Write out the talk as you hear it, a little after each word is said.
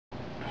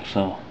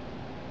So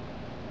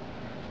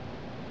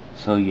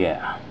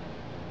yeah,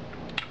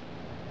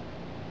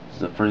 this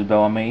is the first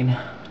build I made.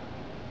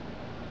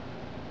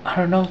 I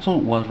don't know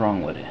what's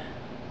wrong with it.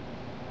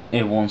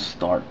 It won't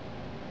start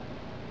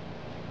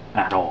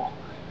at all.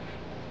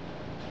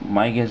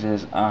 My guess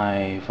is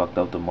I fucked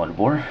up the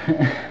motherboard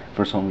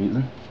for some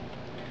reason.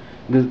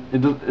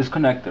 It's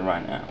connected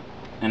right now,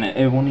 and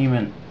it won't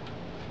even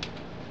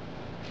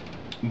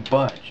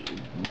budge.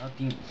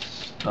 Nothing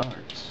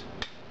starts.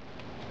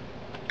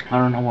 I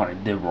don't know what I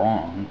did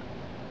wrong.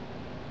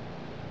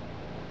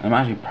 I'm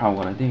actually proud of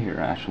what I did here,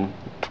 actually.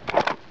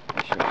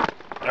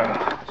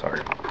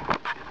 Sorry.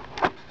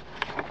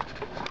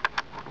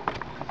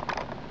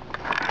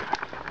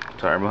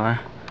 Sorry about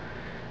that.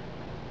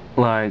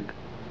 Like,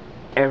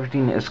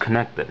 everything is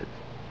connected.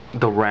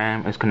 The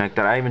RAM is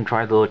connected. I even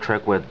tried the little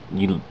trick with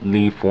you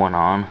leave one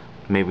on.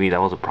 Maybe that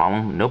was a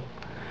problem. Nope.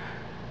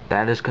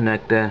 That is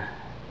connected.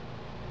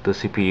 The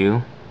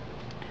CPU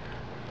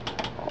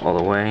all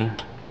the way.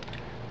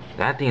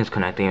 That thing is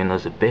connected even though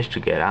it's a bitch to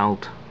get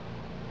out.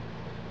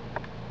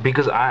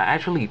 Because I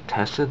actually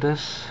tested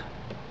this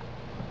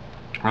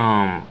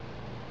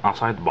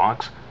outside the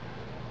box.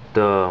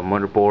 The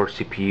motherboard,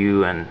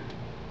 CPU, and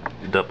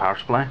the power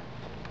supply.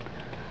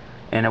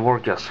 And it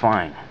worked just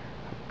fine.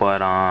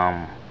 But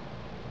I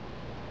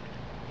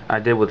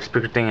did with the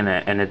speaker thing,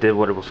 and it did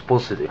what it was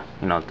supposed to do.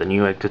 You know, the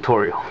Newegg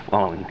tutorial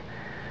following.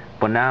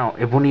 But now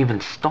it won't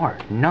even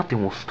start.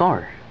 Nothing will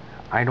start.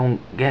 I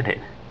don't get it.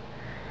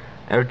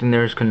 Everything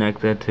there is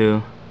connected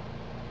to.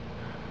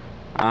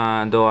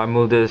 Though I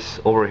moved this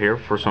over here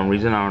for some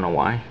reason, I don't know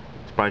why.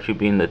 It probably should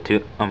be in the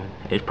two.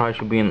 It probably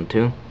should be in the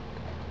two.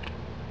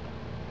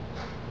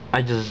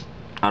 I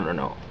don't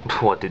know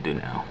what to do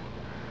now.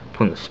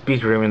 Putting the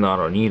speaker even though I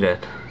don't need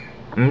it.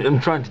 I'm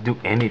trying to do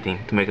anything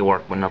to make it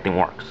work, but nothing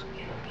works.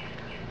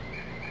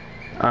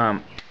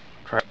 Try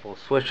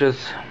both switches.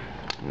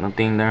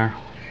 Nothing there.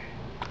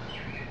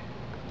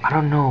 I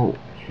don't know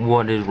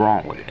what is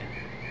wrong with it.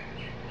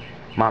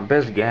 My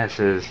best guess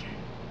is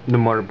the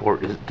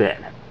motherboard is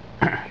dead.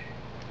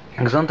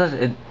 Because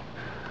sometimes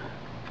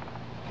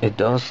it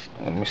does.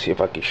 Let me see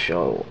if I can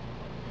show.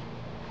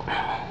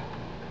 Let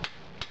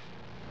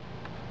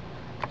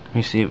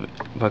me see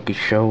if I can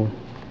show.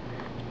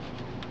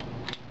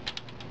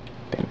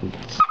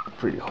 It's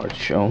pretty hard to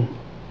show.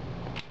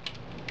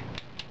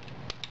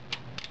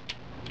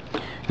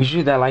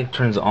 Usually that light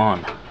turns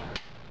on.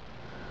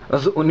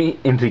 That's the only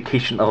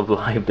indication of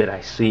life that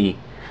I see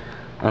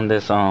on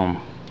this.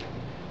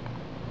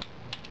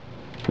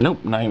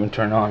 Nope, not even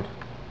turned on.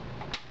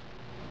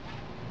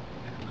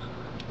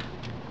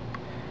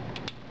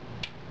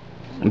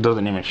 It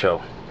doesn't even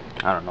show.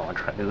 I don't know what I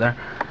tried to do there.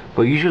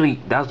 But usually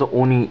that's the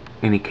only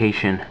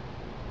indication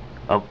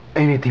of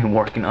anything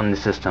working on the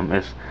system,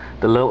 is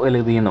the little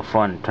LED in the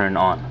front turned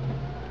on.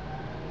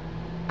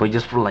 But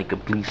just for like a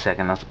brief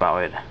second, that's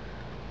about it.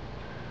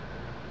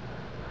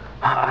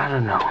 I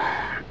don't know.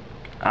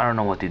 I don't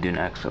know what to do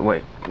next.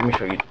 Wait, let me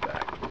show you the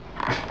back.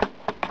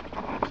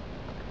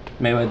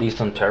 Maybe I did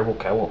some terrible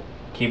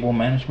cable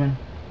management.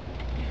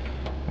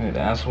 Maybe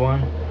that's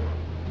one.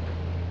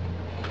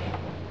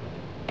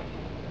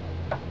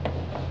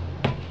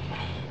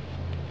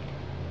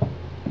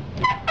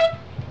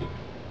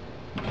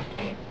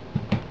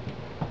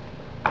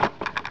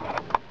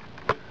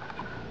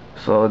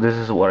 So this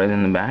is what I did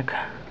in the back.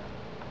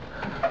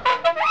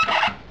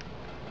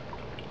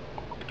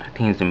 I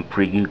think it's in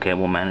preview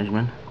cable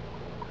management.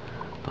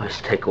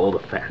 Let's take all the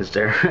fans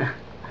there.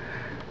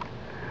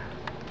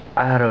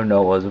 I don't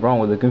know what's wrong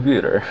with the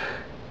computer.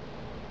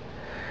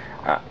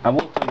 I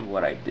will tell you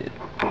what I did.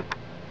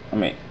 Let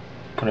me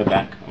put it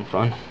back in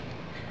front,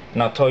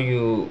 and I'll tell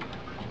you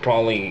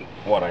probably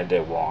what I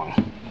did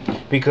wrong.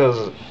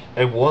 Because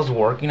it was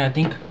working, I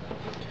think.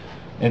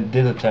 It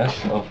did a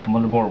test of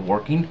motherboard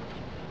working,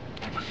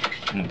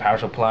 and the power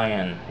supply,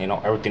 and you know,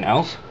 everything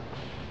else.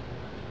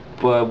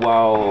 But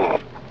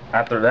while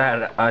after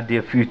that, I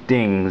did a few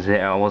things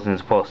that I wasn't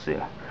supposed to.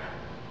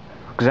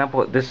 For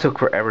example, this took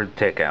forever to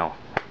take out.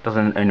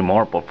 Doesn't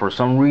anymore, but for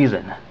some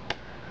reason,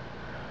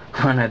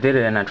 when I did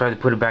it and I tried to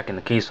put it back in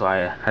the case, so I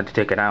had to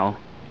take it out,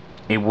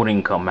 it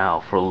wouldn't come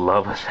out. For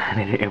love of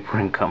sanity, it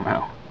wouldn't come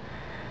out.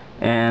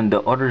 And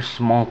the other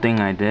small thing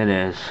I did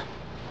is,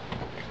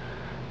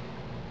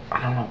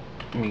 I don't know,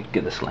 let me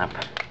get this lamp.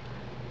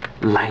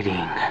 Lighting.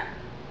 I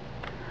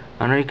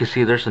don't know if you can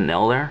see there's a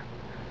nail there.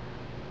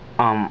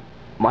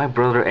 My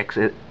brother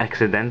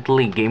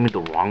accidentally gave me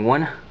the wrong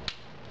one,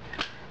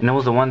 and that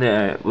was the one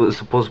that was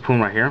supposed to put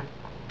right here,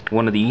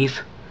 one of these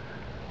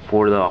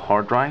for the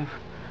hard drive,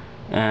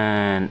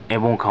 and it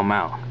won't come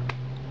out.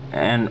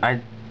 And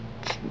I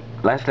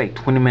last like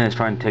 20 minutes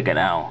trying to take it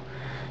out,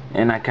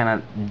 and I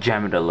kind of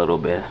jam it a little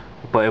bit,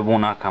 but it will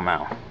not come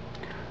out.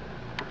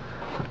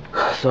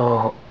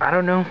 So I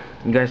don't know,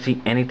 you guys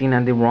see anything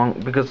I did wrong?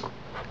 Because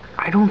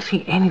I don't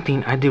see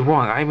anything I did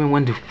wrong. I even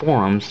went to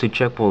forums to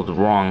check what was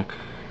wrong,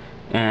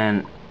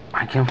 and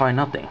I can't find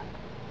nothing.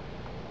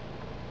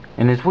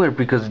 And it's weird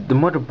because the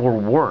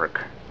motherboard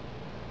worked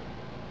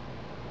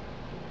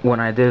when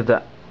I did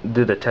the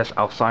did the test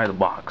outside the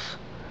box.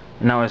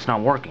 Now it's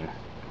not working,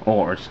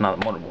 or it's not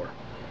the motherboard.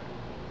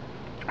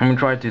 I'm gonna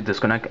try to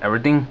disconnect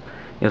everything.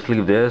 Just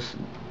leave this,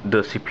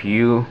 the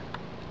CPU,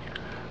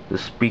 the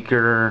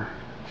speaker,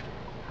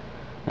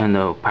 and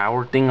the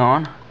power thing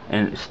on,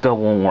 and it still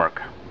won't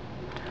work.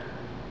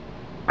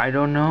 I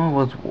don't know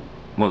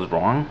what's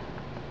wrong.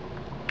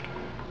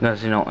 You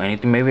guys, you know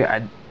anything? Maybe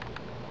I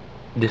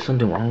did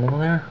something wrong over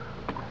there.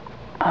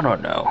 I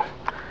don't know.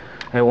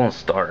 It won't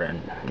start,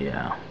 and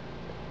yeah,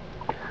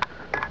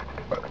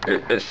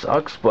 it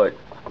sucks. But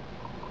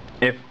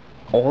if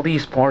all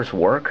these parts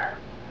work,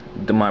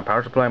 my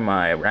power supply,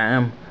 my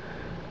RAM,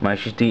 my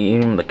HDD,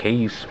 even the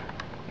case,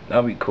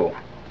 that'd be cool.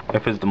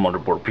 If it's the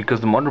motherboard,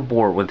 because the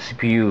motherboard with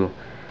CPU,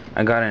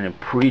 I got in a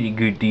pretty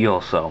good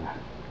deal, so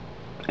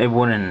it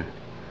wouldn't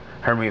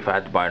hurt me if I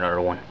had to buy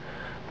another one.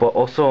 But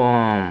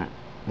also,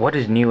 what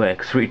is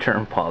Newegg's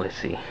return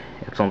policy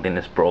if something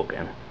is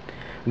broken?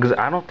 Because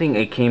I don't think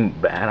it came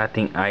bad. I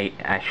think I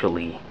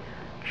actually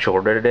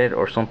shorted it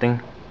or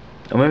something,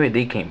 or maybe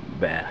they came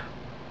bad.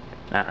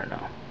 I don't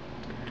know.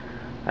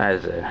 That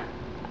is it,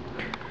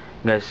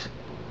 guys.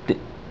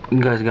 You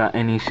guys got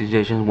any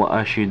suggestions what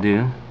I should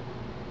do?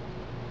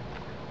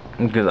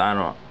 Because I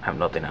don't have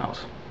nothing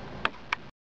else.